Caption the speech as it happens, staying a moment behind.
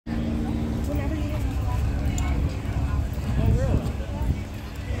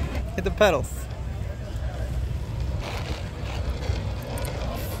Hit the pedals.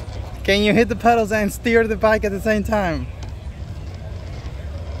 Can you hit the pedals and steer the bike at the same time?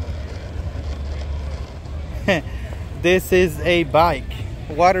 This is a bike,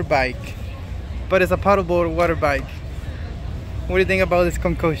 water bike, but it's a paddleboard water bike. What do you think about this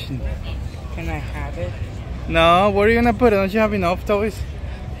concoction? Can I have it? No, where are you gonna put it? Don't you have enough toys?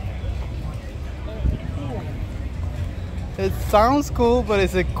 It sounds cool, but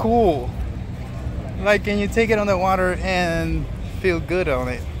is it cool? Like, can you take it on the water and feel good on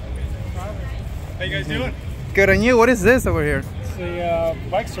it? How you guys doing? Good on you. What is this over here? It's the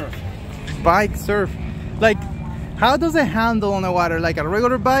bike surf. Bike surf. Like, how does it handle on the water? Like a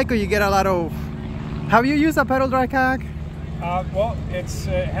regular bike, or you get a lot of... Have you used a pedal drive kayak? Well, it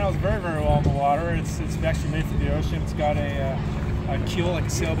handles very, very well on the water. It's actually made for the ocean. It's got a keel like a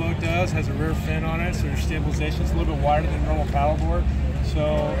sailboat does. Has a rear fin on it, so your stabilization is a little bit wider than a normal paddleboard. So,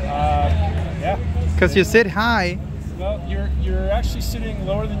 yeah. Because you sit high. Well, you're actually sitting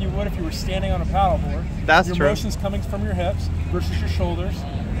lower than you would if you were standing on a paddleboard. That's true. Your motion's coming from your hips versus your shoulders.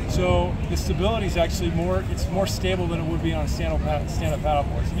 So the stability is actually more stable than it would be on a stand-up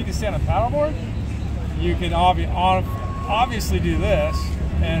paddleboard. So if you can stand on a paddleboard, you can obviously do this.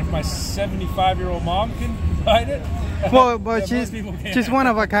 And if my 75-year-old mom can ride it, well, but she's one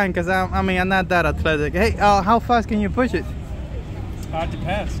of a kind, because I'm not that athletic. Hey, how fast can you push it? It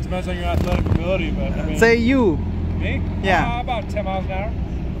depends. It depends on your athletic ability, but I mean... Say you. Me? Yeah. About 10 miles an hour.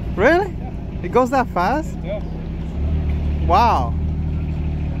 Really? Yeah. It goes that fast? Yeah. Wow.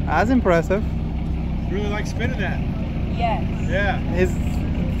 That's impressive. You really like spinning that? Yes.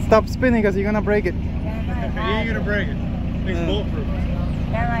 Yeah. Stop spinning, because you're going to break it. You're going to break it. It's bulletproof.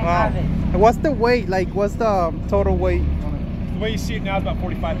 Can I have it? What's the weight? Like, what's the total weight on it? The way you see it now is about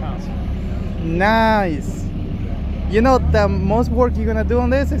 45 pounds. Nice. You know, the most work you're gonna do on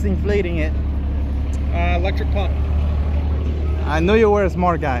this is inflating it. Electric pump. I knew you were a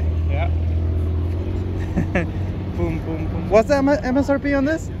smart guy. Yeah. Boom, boom, boom. What's the MSRP on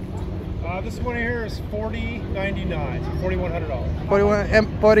this? This one here is $40.99, so $4,100.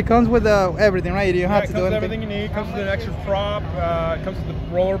 41. But it comes with everything, right? You don't have to do anything. Everything you need. It comes with an extra prop. It comes with the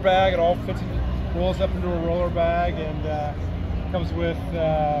roller bag. It all fits, rolls up into a roller bag, and comes with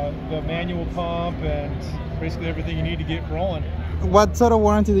the manual pump and basically everything you need to get rolling. What sort of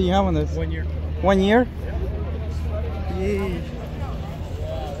warranty do you have on this? 1 year. 1 year? Let Yeah. me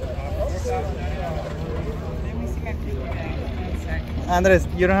see my piggy bank. 1 second. Andres,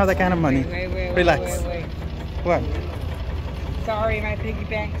 you don't have that kind of money. Wait. Relax. What? Sorry, my piggy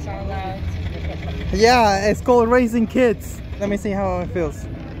bank's not loud. Yeah, it's called raising kids. Let me see how it feels.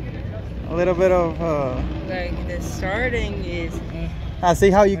 A little bit of... Like, the starting is... I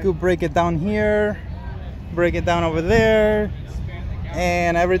see how you could break it down here, break it down over there,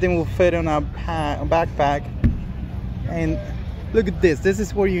 and everything will fit in a backpack. And look at this. This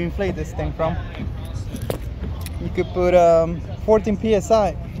is where you inflate this thing from. You could put 14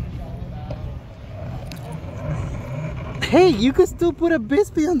 psi. Hey, you could still put a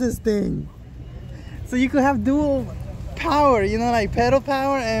Bixpy on this thing. So you could have dual power, you know, like pedal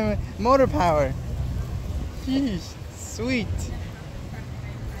power and motor power. Jeez, sweet.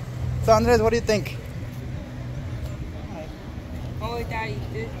 So Andres, what do you think? Oh, Daddy,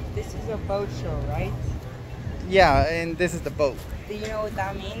 this is a boat show, right? Yeah, and this is the boat. Do you know what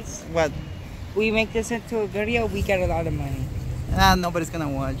that means? What? We make this into a video, we get a lot of money. Nobody's gonna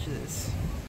watch this.